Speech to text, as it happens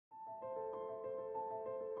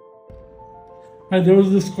There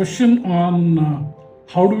was this question on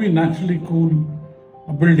how do we naturally cool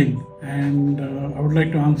a building, and I would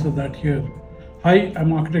like to answer that here. Hi,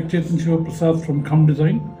 I'm architect Chetan Shivaprasad from Kham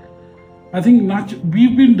Design. I think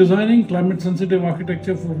we've been designing climate sensitive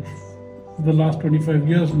architecture for the last 25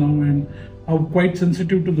 years now, and are quite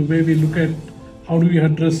sensitive to the way we look at how do we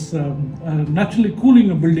address naturally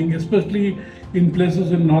cooling a building, especially in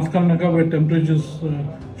places in North Karnataka where temperatures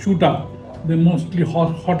shoot up. They're mostly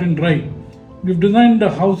hot and dry. We've designed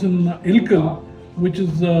a house in Ilkal, which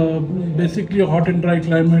is basically a hot and dry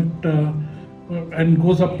climate and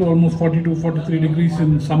goes up to almost 42, 43 degrees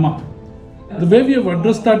in summer. The way we have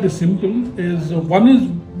addressed that is simple. One is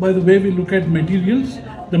by the way we look at materials.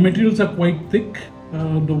 The materials are quite thick.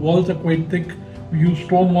 The walls are quite thick. We use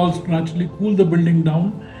stone walls to naturally cool the building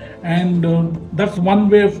down, and that's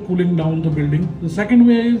one way of cooling down the building. The second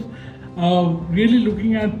way is really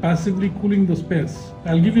looking at passively cooling the space.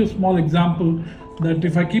 I'll give you a small example that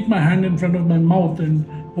if I keep my hand in front of my mouth and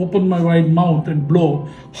open my wide mouth and blow,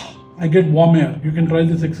 I get warm air. You can try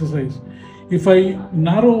this exercise. If I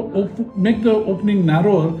make the opening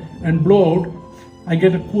narrower and blow out, I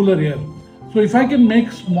get a cooler air. So if I can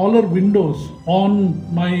make smaller windows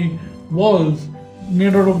on my walls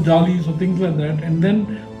made out of jalis or things like that, and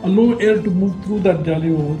then allow air to move through that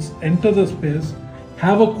jali walls, enter the space,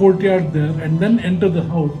 have a courtyard there, and then enter the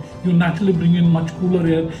house, you naturally bring in much cooler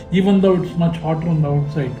air, even though it's much hotter on the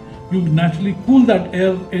outside. You naturally cool that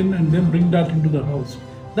air in and then bring that into the house.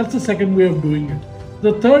 That's the second way of doing it.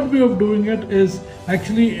 The third way of doing it is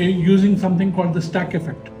actually using something called the stack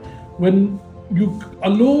effect. When you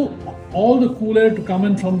allow all the cool air to come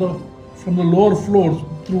in from the lower floors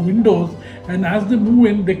through windows, and as they move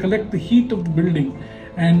in, they collect the heat of the building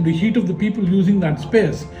and the heat of the people using that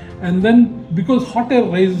space. And then because hot air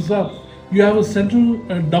rises up, you have a central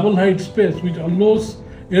double height space which allows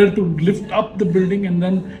air to lift up the building, and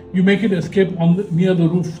then you make it escape near the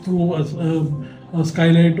roof through a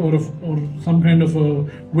skylight or some kind of a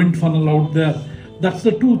wind funnel out there. That's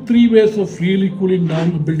the three ways of really cooling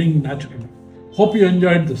down a building naturally. Hope you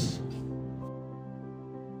enjoyed this.